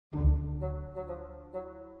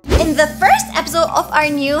In the first episode of our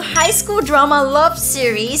new high school drama love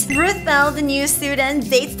series, Ruthbell, the new student,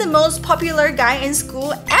 dates the most popular guy in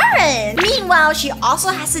school, Aeren. Meanwhile, she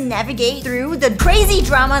also has to navigate through the crazy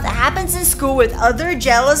drama that happens in school with other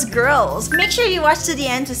jealous girls. Make sure you watch to the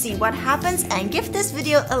end to see what happens and give this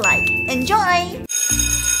video a like. Enjoy!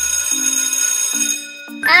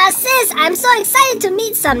 Sis, I'm so excited to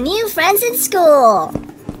meet some new friends in school.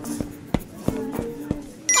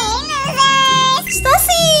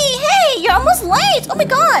 Stussy! Hey, you're almost late! Oh my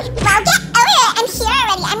gosh! Well, get over it! I'm here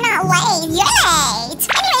already. I'm not late. You're late.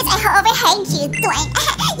 Anyways, I overheard you, Dwayne.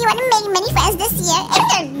 You want to make many friends this year?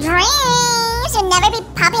 In your dreams! You'll never be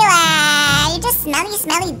popular. You're just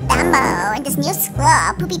smelly Dumbo in this new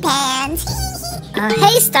school. Poopy pants.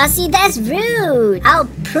 Hey Stussy, that's rude. I'll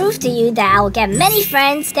prove to you that I'll get many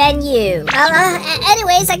friends than you.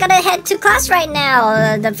 Anyways, I gotta head to class right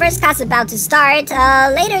now. The first class is about to start.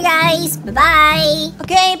 Later guys. Bye-bye.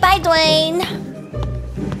 Okay, bye Dwayne.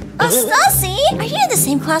 Oh, Stussy, are you in the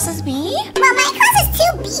same class as me? Well, my class is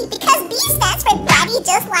 2B because B stands for Daddy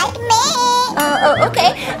just like me.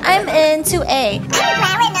 Okay. I'm in 2A. I'm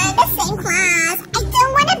glad we're not in the same class. I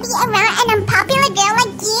don't want to be around an unpopular girl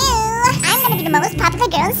like you. I'm gonna be the most popular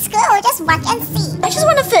girl in school. Just watch and see. I just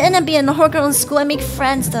want to fit in and be a whole girl in school and make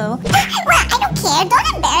friends though. Well, I don't care.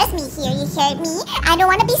 Don't embarrass me here, you heard me? I don't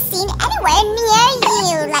want to be seen anywhere near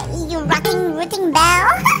you. Like you rocking Ruthbell.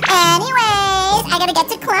 Anyways, I gotta get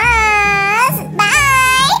to class. Bye.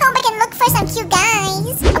 Hope I can look for some cute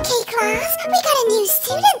guys. Okay, class. We got a new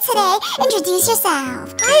student today. Introduce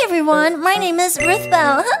yourself. Hi everyone, my name is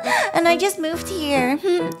Ruthbell, and I just moved here.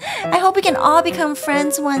 I hope we can all become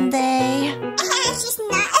friends one day. She's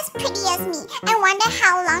not as pretty as me. I wonder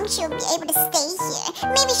how long she'll be able to stay here.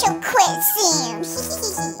 Maybe she'll quit soon.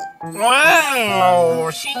 Wow,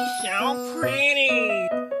 she's so pretty.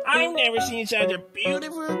 I've never seen such a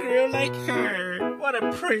beautiful girl like her. What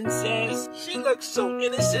a princess. She looks so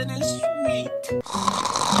innocent and sweet.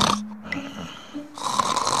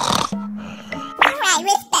 Alright,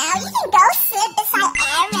 Ruthbell, you can go sit beside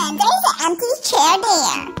Aeren. There's an empty chair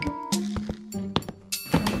there.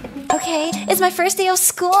 Okay, it's my first day of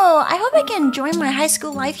school. I hope I can enjoy my high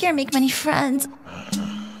school life here and make many friends.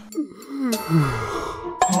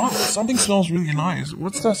 Oh, something smells really nice.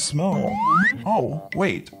 What's that smell? Oh,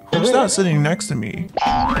 wait. Who's that sitting next to me?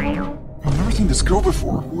 I've never seen this girl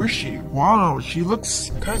before. Who is she? Wow, she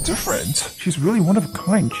looks kind of different. She's really one of a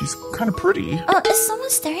kind. She's kind of pretty. Is someone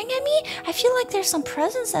staring at me? I feel like there's some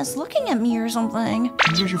presence that's looking at me or something.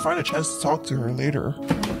 Maybe I should find a chance to talk to her later.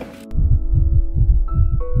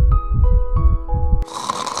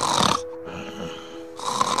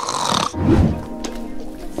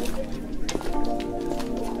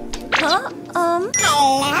 Hello,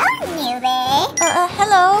 newbie.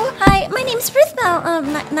 Hello. Hi, my name's Ruthbell.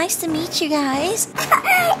 Nice to meet you guys.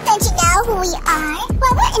 Don't you know who we are?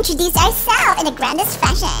 Well, we'll introduce ourselves in the grandest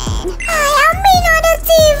fashion. Hi, I'm Mina the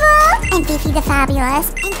Diva. I'm Fifi the Fabulous.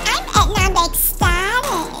 And I'm Edna the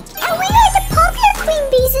Ecstatic. And we are the popular queen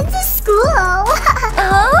bees in the school.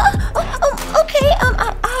 Okay, I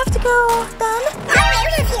have to go then. Alright,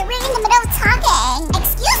 Ruthie, we're in the middle of talking.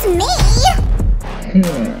 Excuse me.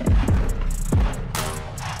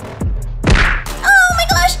 Oh my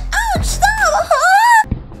gosh! Ouch! Stop!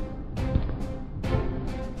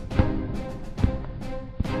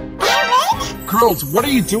 Aeren? Girls, what are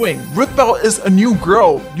you doing? Ruthbell is a new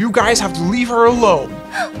girl. You guys have to leave her alone.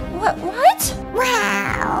 What?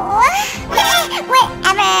 Wow. Whatever.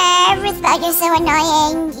 Ruthbell, you're so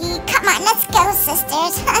annoying. Come on, let's go,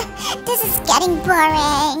 sisters. This is getting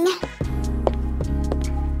boring.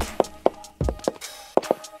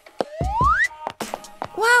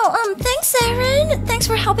 Wow, thanks, Aeren. Thanks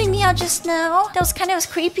for helping me out just now. That was kind of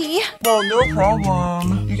creepy. Well, no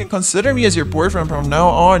problem. You can consider me as your boyfriend from now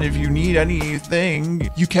on. If you need anything,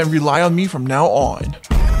 you can rely on me from now on.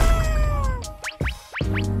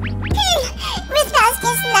 Ruthbell's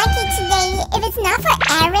just lucky today. If it's not for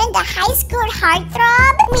Aeren, the high school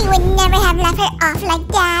heartthrob, we would never have left her off like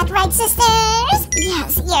that, right, sisters?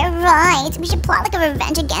 Yes, you're right. We should plot like a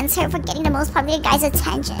revenge against her for getting the most popular guy's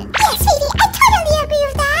attention. Yes, sweetie, I totally agree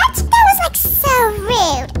with that. That was like so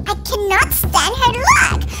rude. I cannot stand her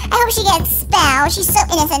look. I hope she gets expelled. She's so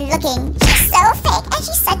innocent looking. She's so fake and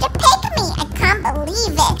she's such a pick-me. I can't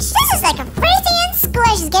believe it. This is like a first day in school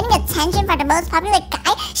and she's getting attention from the most popular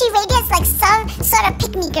guy. She radiates like some sort of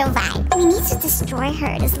pick-me girl vibe. We need to destroy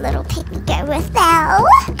her, this little pick-me girl, Ruthbell.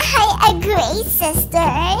 I agree,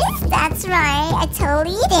 sisters. That's right. I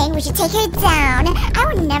totally think we should take her down. I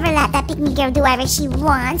would never let that pick-me girl do whatever she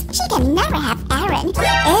wants. She can never have Aeren.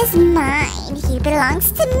 He is mine. He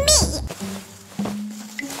belongs to me.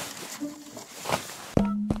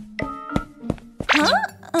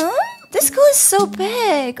 so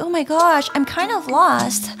big. Oh my gosh, I'm kind of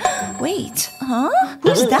lost. Wait, huh?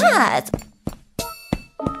 Who's that?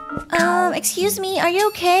 Excuse me, are you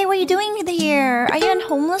okay? What are you doing here? Are you a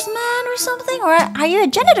homeless man or something? Or are you a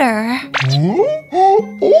janitor? Huh?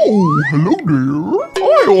 Oh, hello there.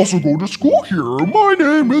 I also go to school here. My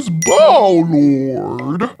name is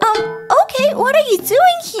Bowlord. Okay, what are you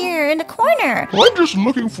doing here in the corner? I'm just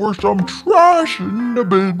looking for some trash in the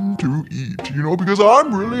bin to eat, you know, because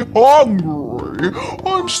I'm really hungry.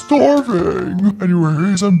 I'm starving.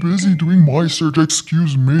 Anyways, I'm busy doing my search,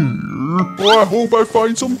 excuse me. I hope I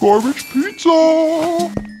find some garbage pizza.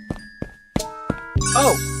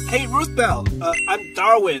 Oh, hey Ruthbell. I'm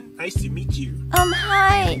Darwin. Nice to meet you.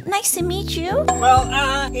 Hi. Nice to meet you. Well,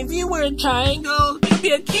 if you were a triangle, you'd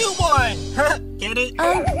be a cute one. Get it?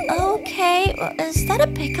 Okay. Is that a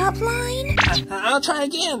pickup line? I'll try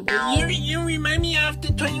again. You remind me of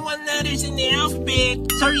the 21 letters in the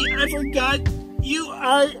alphabet. Sorry, I forgot. You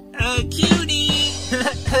are a cutie.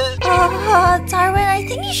 Darwin, I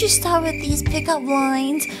think you should stop with these pickup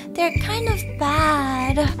lines. They're kind of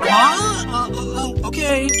bad.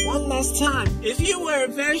 Okay. One last time. If you were a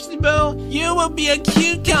vegetable, you will be a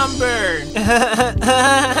cucumber.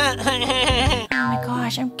 Oh my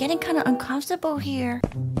gosh, I'm getting kind of uncomfortable here.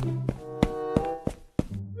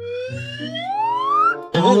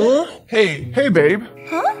 Hey, babe.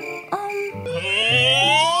 Huh?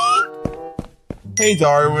 Hey,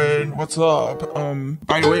 Darwin. What's up?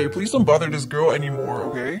 By the way, please don't bother this girl anymore,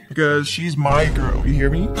 okay? Because she's my girl. You hear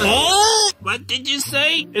me? What did you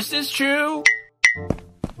say? Is this true?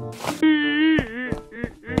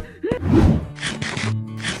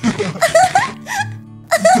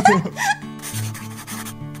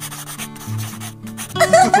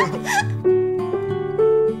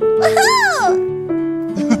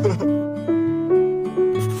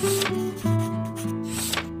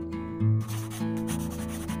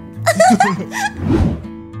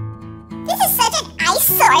 This is such an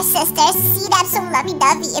eyesore, sisters, to see them so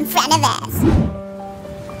lovey-dovey in front of us.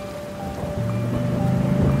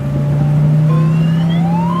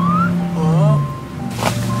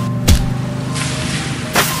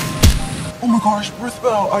 Oh my gosh,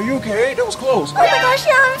 Ruthbell, are you okay? That was close. Oh my gosh,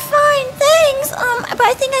 yeah, I'm fine, thanks. But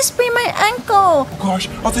I think I sprained my ankle. Gosh,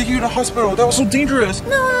 I'll take you to the hospital. That was so dangerous.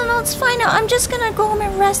 No, it's fine now. I'm just gonna go home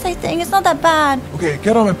and rest, I think. It's not that bad. Okay,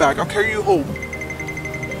 get on my back. I'll carry you home.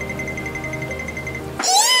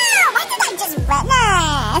 Yeah, why did I just run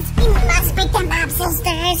us? We must break them up,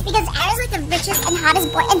 sisters, because Aren's like the richest and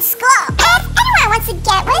hottest boy in school. And if anyone wants to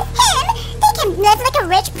get with him, they can live like a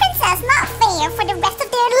rich princess, not fair, for the rest of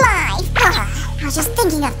their life. I was just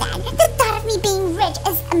thinking of that. The thought of me being rich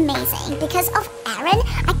is amazing. Because of Aeren,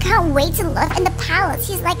 I can't wait to live in the palace.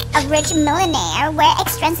 He's like a rich millionaire, wear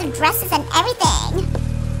expensive dresses and everything.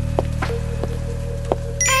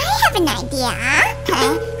 I have an idea.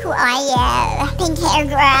 Who are you? Pink hair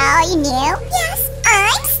girl, you knew? Yes,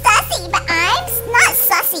 I'm Stussy, but I'm not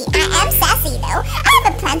sussy. I am sassy though. I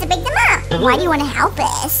have a plan to break them up. Why do you want to help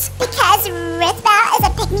us? Because Ruthbell is a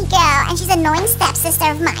pick-me girl and she's an annoying stepsister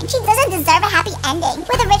of mine. She doesn't deserve a happy ending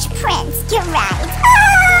with a rich prince. You're right.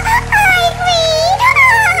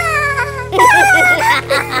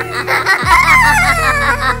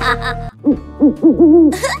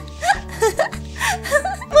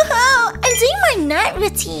 Wow, I'm doing my night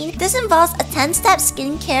routine. This involves a 10-step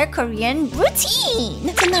skincare Korean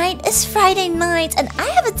routine. Tonight is Friday night and I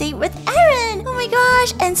have a date with Aeren. Oh my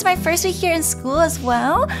gosh, and it's my first week here in school as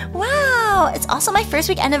well. Wow, it's also my first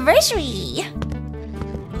week anniversary.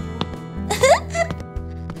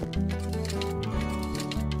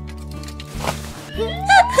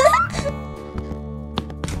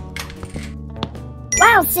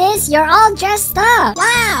 Wow, sis, you're all dressed up.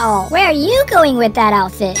 Wow, where are you going with that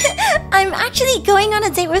outfit? I'm actually going on a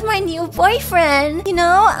date with my new boyfriend. You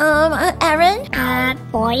know, Aeren.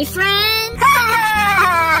 Boyfriend?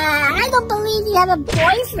 I don't believe you have a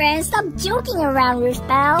boyfriend. Stop joking around,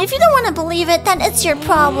 Ruthbell. If you don't want to believe it, then it's your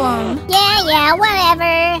problem. Yeah,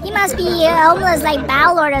 whatever. He must be homeless like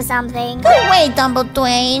Bowlord or something. Go away,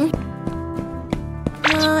 Dumbledore.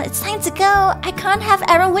 It's time to go. I can't have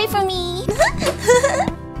Aeren wait for me. Can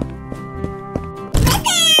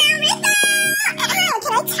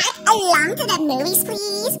I tag along to the movies,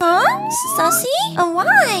 please? Huh? Sussy?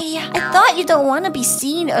 Why? I thought you don't want to be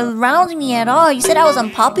seen around me at all. You said I was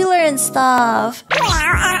unpopular and stuff.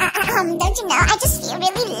 Well, don't you know, I just feel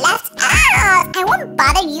really left out. I won't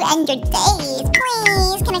bother you and your days.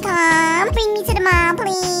 Please, can I come? Bring me to the mall,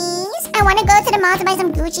 please. I want to go to the mall to buy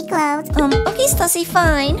some Gucci clothes. Okay, Stussy,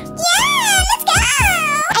 fine. Yeah, let's go!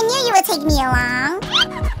 I knew you would take me along. Huh?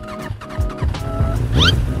 Stussy? Why? I thought you don't want to be seen around me at all. You said I was unpopular and stuff. Please, can I come? Bring me to the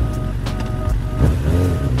mall, please. I want to go to the mall to buy some Gucci clothes. Yeah, let's go! I knew you would take me along.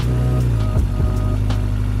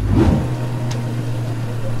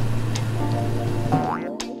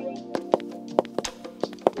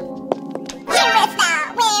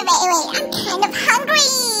 kind of hungry.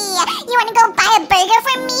 You want to go buy a burger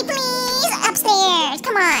for me, please? Upstairs.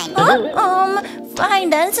 Come on. Fine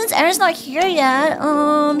then. Since Aren's not here yet,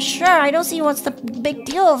 sure. I don't see what's the big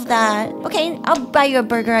deal of that. Okay, I'll buy you a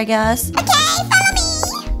burger, I guess. Okay, follow me.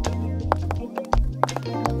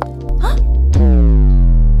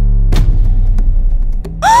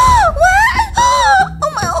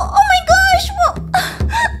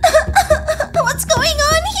 What's going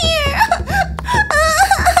on here?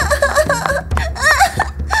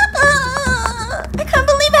 I can't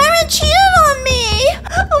believe Aeren cheated on me.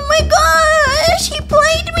 Oh my gosh, he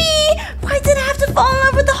played me. Why did I have to fall in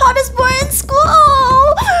love with the hottest boy in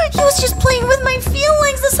school? He was just playing with my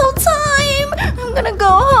feelings this whole time. I'm gonna go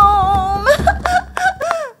home.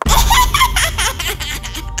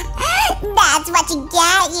 That's what you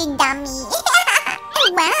get, you dummy.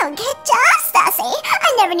 Wow, good job, Stassi.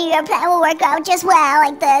 I never knew your plan would work out just well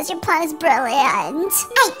like this. Your plan is brilliant.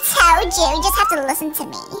 I told you, you just have to listen to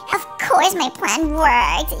me. Of course my plan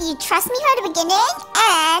worked. You trust me from the beginning,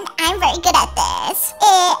 and I'm very good at this.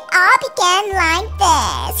 It all began like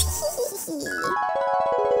this.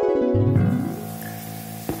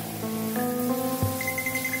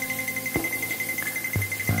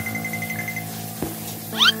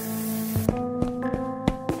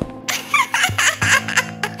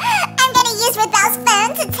 Ruthbell's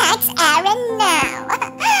phone to text Aeren now.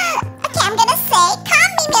 Okay, I'm gonna say,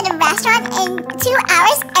 come meet me at a restaurant in 2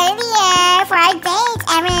 hours earlier for our date,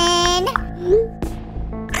 Aeren.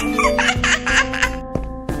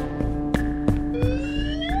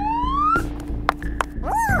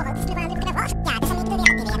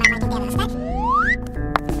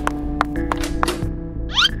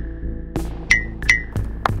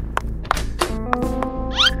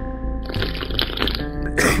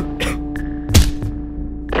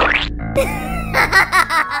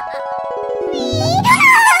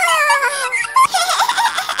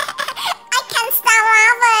 I can't stop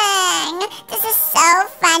laughing. This is so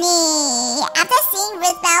funny. After seeing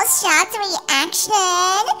Ruthbell's shocked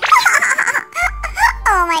reaction.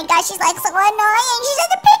 Oh my gosh, she's like so annoying. She's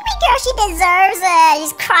like the pick-me girl. She deserves it. She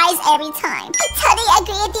just cries every time. I totally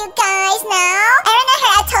agree with you guys now. Aeren and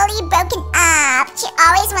her are totally broken up. She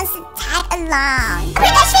always wants to tag along. Oh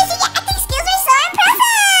my gosh, Tracy, your acting skills are so impressive.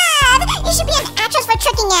 You should be an actress for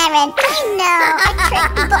tricking Aeren. I know, I trick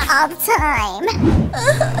people all the time.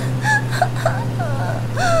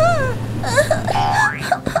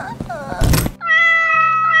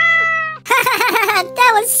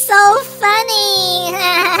 That was so funny.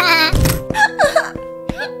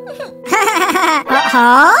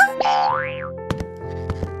 Huh?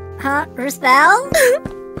 Huh, Ruthbell?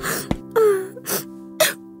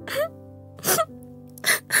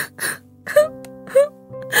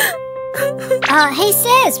 Hey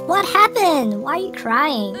sis, what happened? Why are you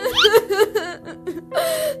crying?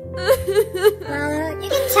 You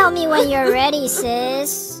can tell me when you're ready,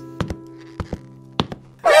 sis.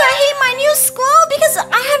 I hate my new school because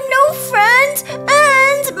I have no friends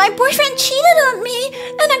and my boyfriend cheated on me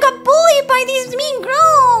and I got bullied by these mean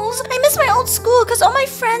girls. I miss my old school because all my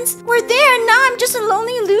friends were there and now I'm just a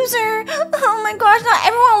lonely loser. Oh my gosh, now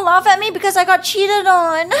everyone will laugh at me because I got cheated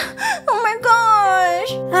on. Oh my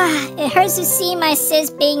gosh. It hurts to see my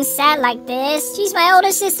sis being sad like this. She's my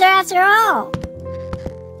older sister after all.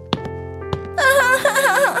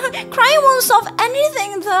 Crying won't solve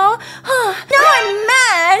anything though. Now I'm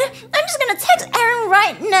mad. I'm just gonna text Aeren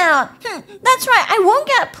right now. That's right, I won't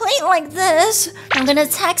get played like this. I'm gonna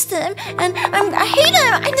text him and I hate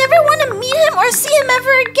him. I never want to meet him or see him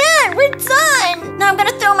ever again. We're done. Now I'm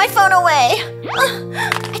gonna throw my phone away.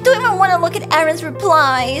 I don't even want to look at Aren's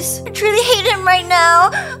replies. I truly hate him right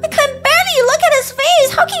now. I can barely look at his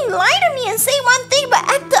face. How can he lie to me and say one thing but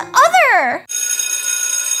act the other?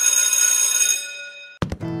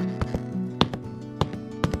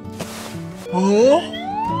 Huh?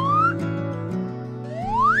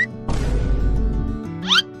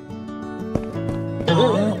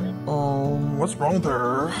 What's wrong with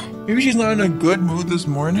her? Maybe she's not in a good mood this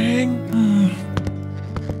morning?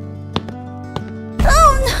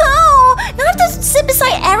 Oh no! Now I have to sit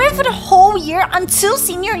beside Aeren for the whole year until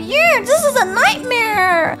senior year! This is a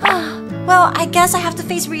nightmare! Well, I guess I have to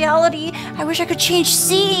face reality. I wish I could change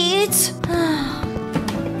seats.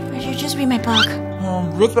 I should just read my book.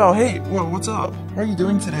 Ruthbell, hey, what's up? How are you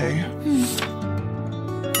doing today?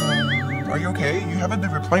 Are you okay? You haven't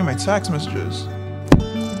been replying my text messages.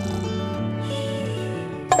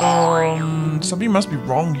 Something must be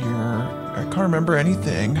wrong here. I can't remember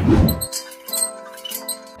anything.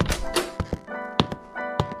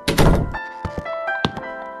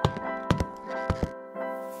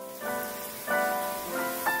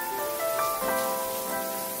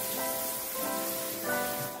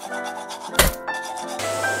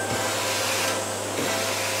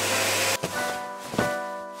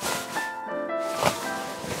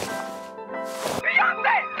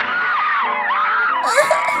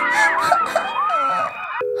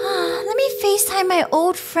 my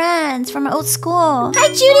old friends from my old school. Hi,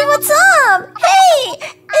 Judy, what's up? Hey!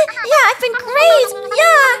 Yeah, I've been great.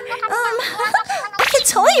 Yeah. I can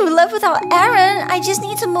totally live without Aeren. I just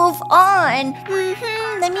need to move on.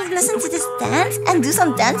 Let me listen to this dance and do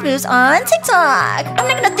some dance moves on TikTok. I'm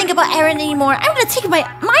not gonna think about Aeren anymore. I'm gonna take my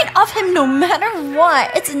mind off him no matter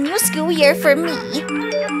what. It's a new school year for me.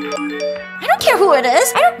 I don't care who it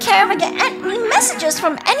is. I don't care if I get any messages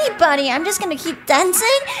from anybody. I'm just gonna keep dancing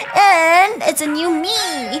and it's a new me.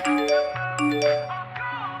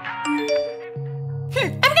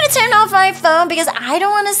 I'm gonna turn off my phone because I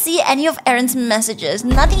don't want to see any of Aeren's messages.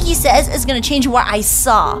 Nothing he says is gonna change what I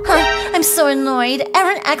saw. I'm so annoyed.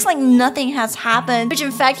 Aeren acts like nothing has happened, which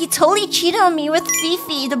in fact he totally cheated on me with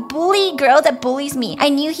Fifi, the bully girl that bullies me. I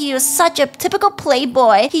knew he was such a typical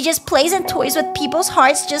playboy. He just plays and toys with people's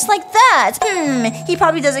hearts just like that. He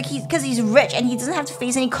probably does it because he's rich and he doesn't have to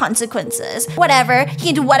face any consequences. Whatever, he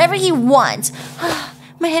can do whatever he wants.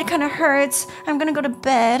 My head kind of hurts. I'm gonna go to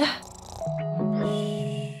bed.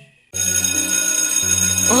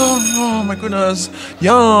 Oh my goodness.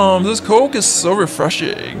 Yum, this Coke is so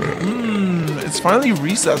refreshing. It's finally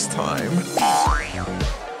recess time.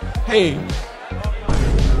 Hey.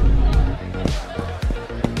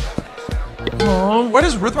 Why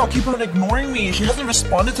does Ruthbell keep on ignoring me? She hasn't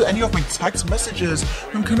responded to any of my text messages.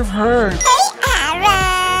 I'm kind of hurt. Hey,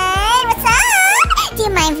 Aeren! What's up? Do you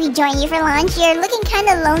mind if we join you for lunch? You're looking kind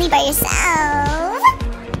of lonely by yourself.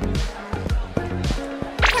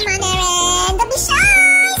 Come on, Aeren. Don't be shy.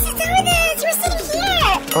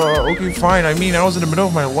 Okay, fine. I mean, I was in the middle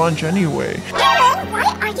of my lunch anyway. Aeren, why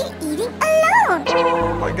are you eating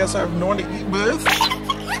alone? I guess I have no one to eat with.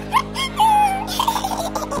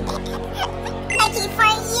 Lucky for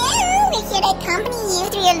you, we're here to accompany you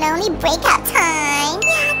through your lonely breakup time.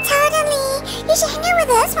 Yeah, totally. You should hang out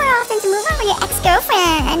with us more often to move on with your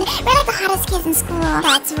ex-girlfriend. We're like the hottest kids in school.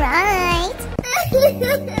 That's right.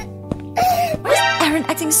 Why is Aeren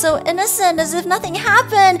acting so innocent as if nothing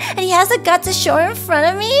happened and he has the guts to show in front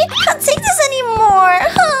of me? I can't take this anymore.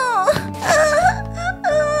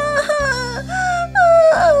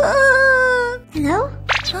 Hello?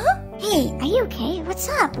 Huh? Hey, are you okay? What's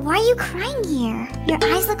up? Why are you crying here? Your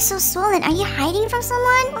eyes look so swollen. Are you hiding from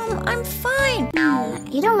someone? I'm fine.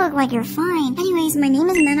 You don't look like you're fine. Anyways, my name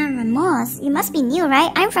is Nana Ramos. You must be new,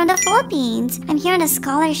 right? I'm from the Philippines. I'm here on a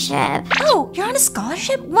scholarship. Oh, you're on a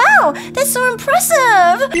scholarship? Wow, that's so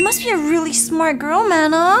impressive. You must be a really smart girl,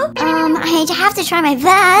 Mana. I have to try my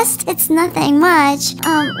best. It's nothing much.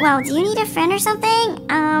 Well, do you need a friend or something?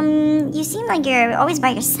 You seem like you're always by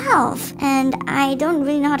yourself. And I don't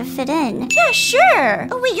really know how to fit in. Yeah, sure.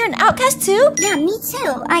 Oh, wait, you're an outcast too? Yeah, me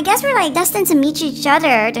too. I guess we're like destined to meet each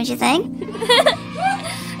other, don't you think?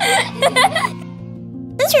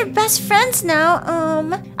 Since you're best friends now,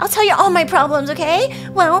 I'll tell you all my problems, okay?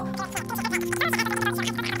 Well,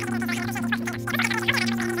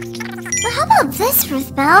 how about this,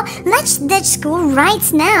 Ruthbell? Let's ditch school right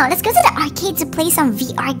now. Let's go to the arcade to play some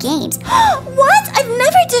VR games. What? I've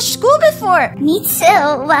never ditched school before. Me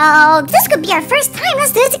too. Well, this could be our first time.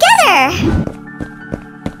 Let's do it together.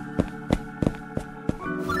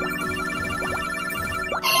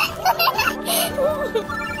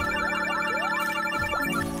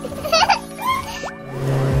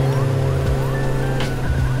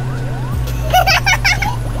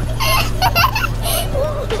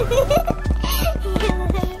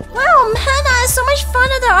 Wow, Hannah, it's so much fun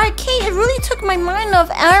at the arcade. It really took my mind off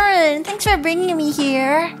Aeren. Thanks for bringing me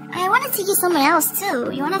here. I want to take you somewhere else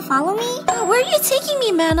too. You want to follow me? Where are you taking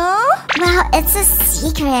me, Mana? Well, it's a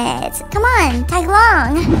secret. Come on, tag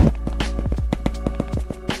along.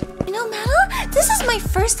 You know, Mana, this is my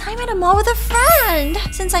first time at a mall with a friend.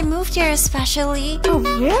 Since I moved here especially. Oh,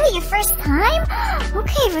 really? Your first time?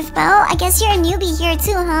 Okay, Ruthbell. I guess you're a newbie here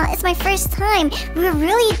too, huh? It's my first time. We're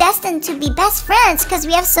really destined to be best friends because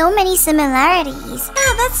we have so many similarities.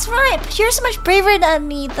 Yeah, that's right. But you're so much braver than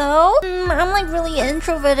me, though. I'm like really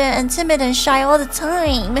introverted and timid and shy all the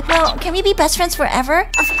time. Well, can we be best friends forever?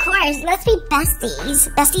 Of course. Let's be besties.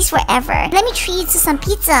 Besties forever. Let me treat you to some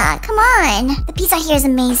pizza. Come on. The pizza here is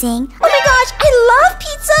amazing. Oh my gosh, I love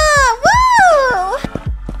pizza! Woo!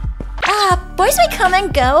 Boys may come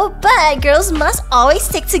and go, but girls must always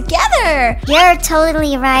stick together. You're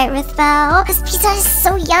totally right, Ruthbell. This pizza is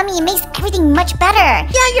so yummy. It makes everything much better.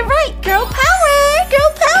 Yeah, you're right. Girl power!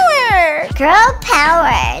 Girl power! Girl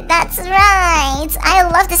power. That's right. I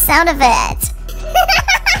love the sound of it.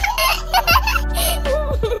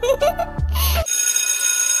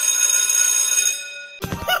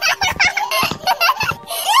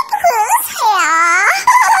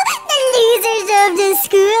 Losers of the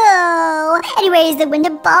school. Anyways, Anyways, the winter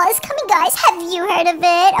ball is coming, guys. Have you heard of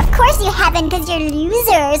it? Of course you haven't, because you're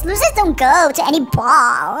losers. Losers don't go to any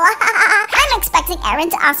ball. I'm expecting Aeren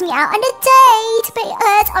to ask me out on a date,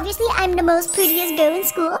 but obviously I'm the most prettiest girl in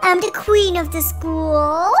school. I'm the queen of the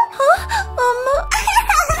school. Huh?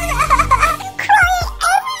 Crying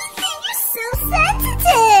everything. You're so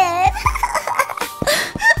sensitive.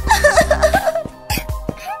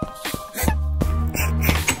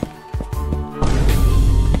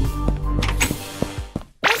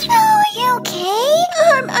 Are you okay?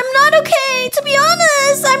 I'm not okay. To be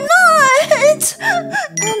honest, I'm not.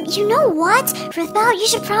 You know what? Ruthbell, you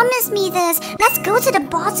should promise me this. Let's go to the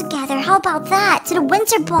ball together. How about that? To the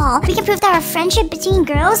winter ball. We can prove that our friendship between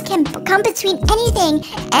girls can come between anything.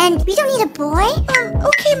 And we don't need a boy.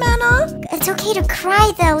 Okay, Mana. It's okay to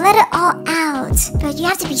cry though. Let it all out. But you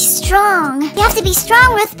have to be strong. You have to be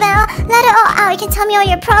strong, Ruthbell. Let it all out. You can tell me all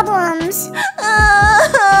your problems.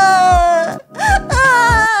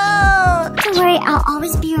 Don't worry, I'll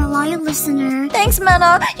always be your loyal listener. Thanks,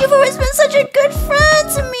 Mana. You've always been such a good friend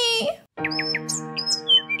to me.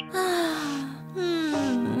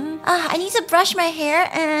 I need to brush my hair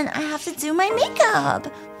and I have to do my makeup.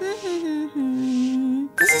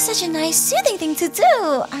 This is such a nice, soothing thing to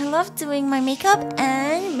do. I love doing my makeup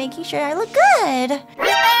and making sure I look good.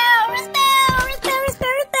 Ruthbell!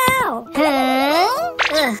 Huh?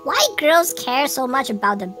 Why girls care so much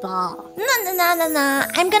about the ball? No.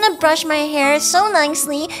 I'm gonna brush my hair so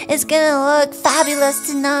nicely. It's gonna look fabulous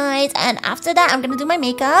tonight. And after that, I'm gonna do my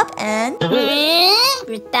makeup and...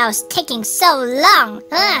 Ruthbell's taking so long.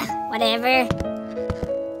 Whatever.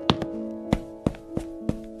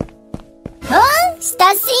 Huh?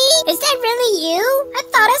 Stussy? Is that really you? I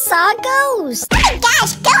thought I saw a ghost. Oh my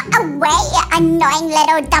gosh, go away, you annoying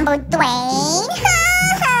little Dumbledore.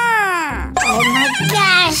 Oh my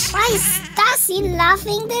gosh! Why is Stussy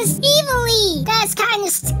laughing this evilly? That's kind of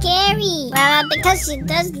scary. Well, because she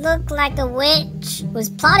does look like a witch who's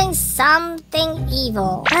plotting something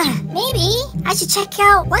evil. Maybe I should check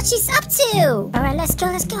out what she's up to. Alright, let's go.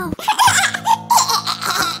 Now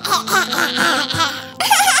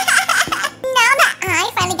that I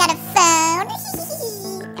finally got a phone,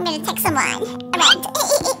 I'm gonna text someone. Alright.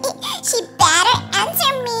 She better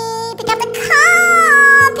answer me. Pick up the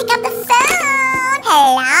call. Pick up the phone.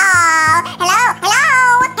 Hello.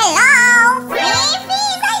 Fifi,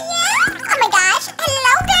 is that you? Oh my gosh.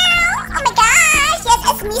 Hello, girl. Oh my gosh. Yes,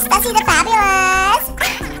 it's me, Stussy the Fabulous.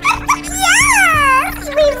 Yes.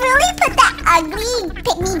 We really put that ugly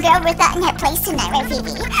pick-me girl Ruthbell in her place tonight, right,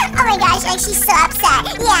 Phoebe? Oh my gosh, like she's so upset.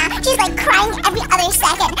 Yeah, she's like crying every other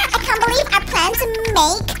second. I can't believe our plan to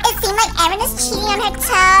make it seem like Aeren is cheating on her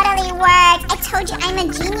totally worked. I told you I'm a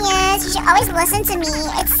genius. You should always listen to me.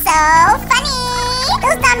 It's so funny.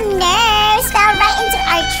 Those dumb nerves fell right into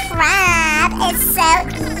our trap. It's so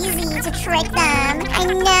easy to trick them. I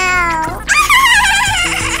know.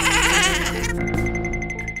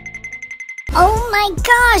 Oh my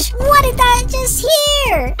gosh! What did I just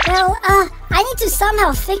hear? Well, I need to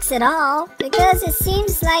somehow fix it all. Because it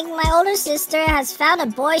seems like my older sister has found a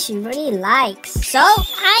boy she really likes. So,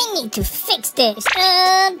 I need to fix this.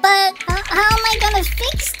 But how am I gonna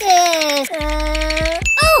fix this?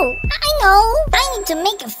 Oh, I know! I need to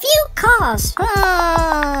make a few calls.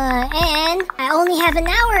 And I only have an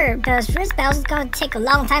hour. Because Ruthbell's gonna take a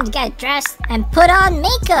long time to get dressed and put on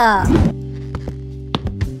makeup.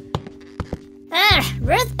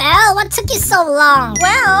 Ruthbell, what took you so long?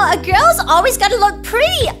 Well, a girl's always gotta look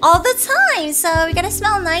pretty all the time, so you gotta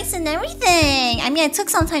smell nice and everything. I mean, I took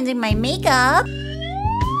some time doing my makeup.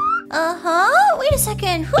 Wait a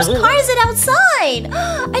second, whose car is it outside?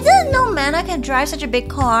 I didn't know Mana can drive such a big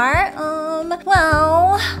car. Let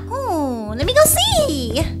me go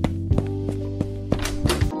see.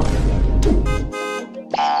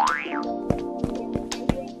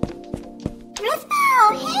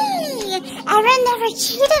 Ruthbell, hey! Aeren never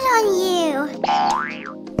cheated on you.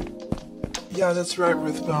 Yeah, that's right,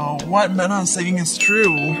 Ruthbell. What Mana is saying is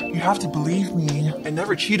true. You have to believe me. I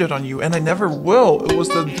never cheated on you, and I never will. It was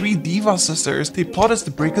the 3 Diva sisters. They plotted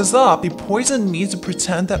to break us up. They poisoned me to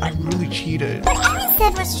pretend that I really cheated. What Aeren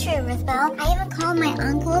said was true, Ruthbell. I even called my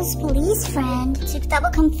uncle's police friend to double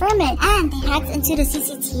confirm it. And they hacked into the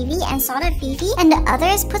CCTV and saw that Fifi and the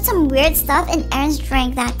others put some weird stuff in Aren's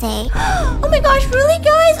drink that day. Oh my gosh, really,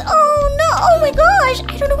 guys? Oh no, oh my gosh.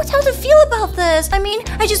 I don't know how to feel about of this. I mean,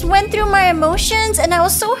 I just went through my emotions and I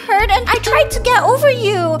was so hurt and I tried to get over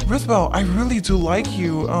you. Ruthbell, I really do like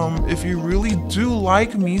you. If you really do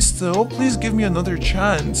like me still, please give me another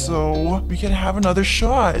chance so we can have another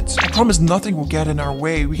shot. I promise nothing will get in our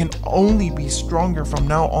way. We can only be stronger from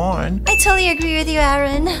now on. I totally agree with you,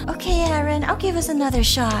 Aeren. Okay, Aeren, I'll give us another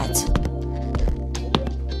shot.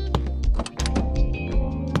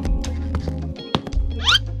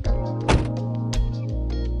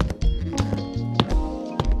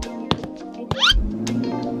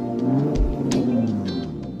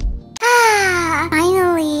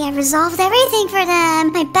 Resolved everything for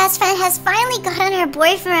them. My best friend has finally gotten her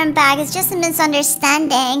boyfriend back. It's just a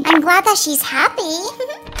misunderstanding. I'm glad that she's happy.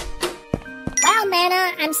 Well,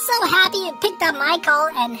 Mana, I'm so happy you picked up my call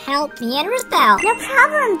and helped me and Ruthbell. No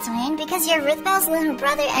problem, Dwayne, because you're Ruthbell's little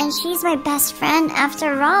brother and she's my best friend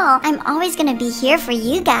after all. I'm always gonna be here for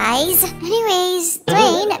you guys. Anyways,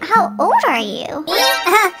 Dwayne, how old are you? Me?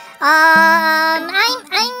 I'm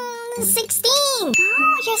 16. Oh,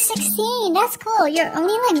 you're 16. That's cool. You're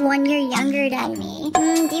only like 1 year younger than me. Do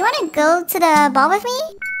you want to go to the ball with me?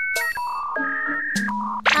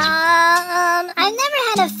 I've never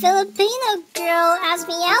had a Filipino girl ask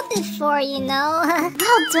me out before, you know. Well,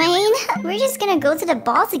 Dwayne, we're just gonna go to the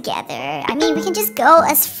ball together. I mean, we can just go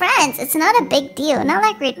as friends. It's not a big deal. Not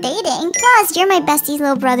like we're dating. Plus, you're my bestie's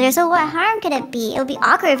little brother, so what harm could it be? It'll be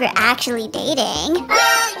awkward if we're actually dating.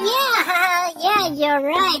 Yeah, you're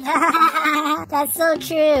right. That's so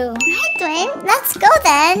true. Alright, Dwayne, let's go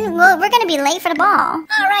then. Well, we're gonna be late for the ball.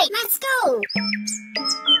 Alright, let's go.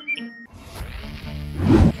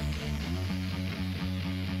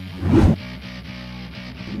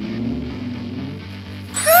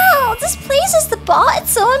 Wow, this place is the ball.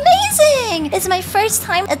 It's so amazing. It's my first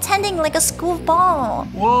time attending like a school ball.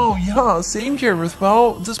 Whoa, yeah, same here,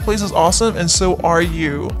 Ruthbell. This place is awesome, and so are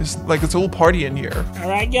you. It's like a total party in here.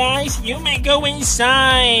 Alright guys, you may go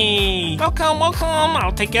inside. Welcome.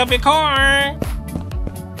 I'll take care of your car.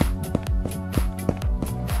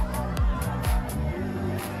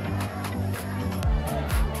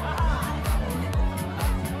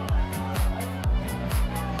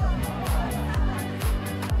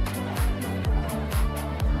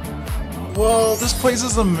 Whoa, this place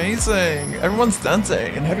is amazing. Everyone's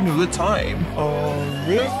dancing and having a good time.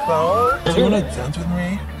 Ruthbell, do you want to dance with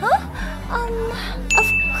me? Huh? Of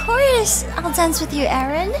course. I'll dance with you,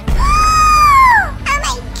 Aeren. Oh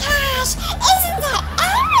my gosh! Isn't that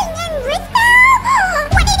Aeren and Ruthbell?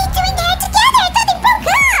 What are they doing there together? I thought they broke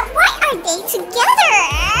up! Why are they together?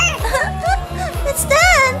 Let's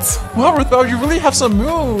dance. Wow, Ruthbell, you really have some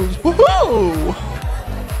moves. Woohoo!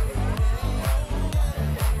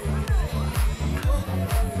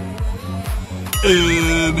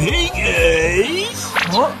 Hey guys!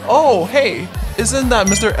 Huh? Oh, hey. Isn't that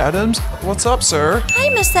Mr. Adams? What's up, sir? Hi,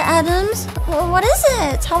 Mr. Adams. What is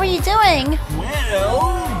it? How are you doing?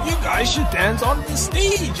 Well, you guys should dance on the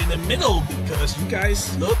stage in the middle because you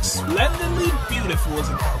guys look splendidly beautiful as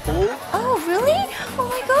a couple. Oh, really? Oh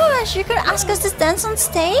my gosh, you're gonna ask us to dance on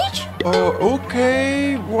stage?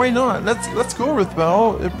 Okay. Why not? Let's go,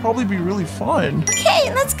 Ruthbell. It'd probably be really fun. Okay,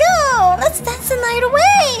 let's go. Let's dance the night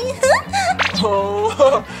away.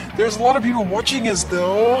 Oh, there's a lot of people watching us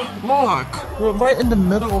though. Look, we're right in the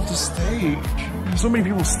middle of the stage. There's so many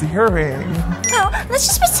people staring. Oh, let's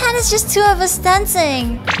just pretend it's just two of us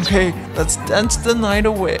dancing. Okay, let's dance the night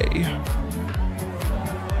away.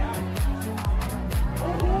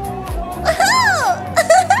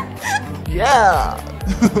 Yeah.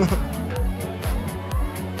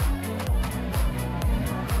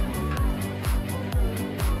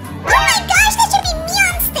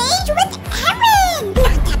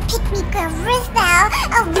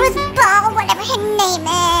 Ruthbell, whatever her name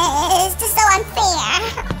is. This is so unfair.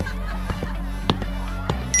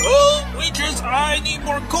 Oh, waitress, I need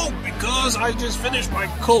more Coke because I just finished my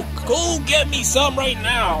Coke. Go get me some right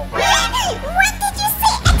now. What did you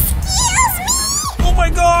say? Excuse me? Oh my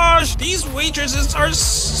gosh, these waitresses are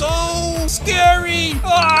so scary.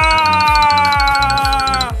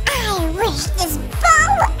 Ah! I wish this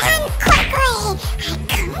ball would end quickly. I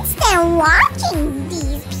can't stand watching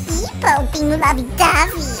these people being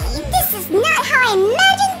lovey-dovey. This is not how I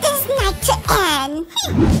imagined this night to end.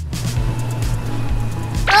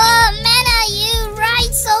 Oh, Mana, you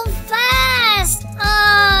ride so fast. Oh,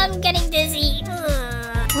 I'm getting dizzy.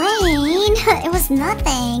 Wayne, it was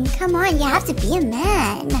nothing. Come on, you have to be a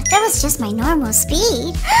man. That was just my normal speed.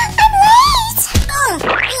 I'm late! Oh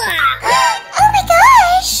my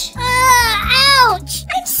gosh! Ouch!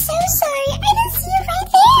 I'm so sorry. I didn't see you right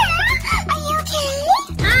there. Are you okay?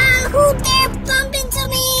 Who dare bump into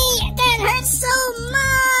me? That hurts so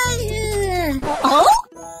much.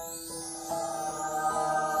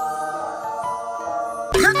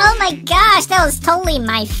 Oh my gosh, that was totally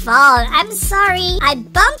my fault. I'm sorry. I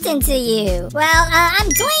bumped into you. Well, I'm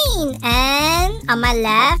Dwayne. And on my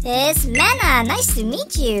left is Mana. Nice to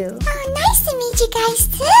meet you. Oh, nice to meet you guys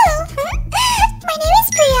too. My name is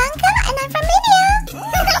Priyanka and I'm from India.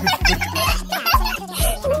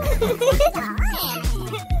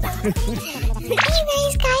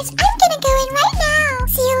 Anyways, guys, I'm gonna go in right now.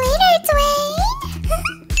 See you later, Dwayne.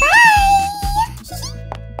 Bye.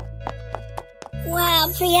 Wow,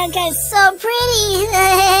 Priyanka is so pretty.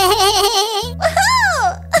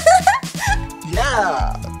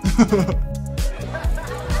 Yeah.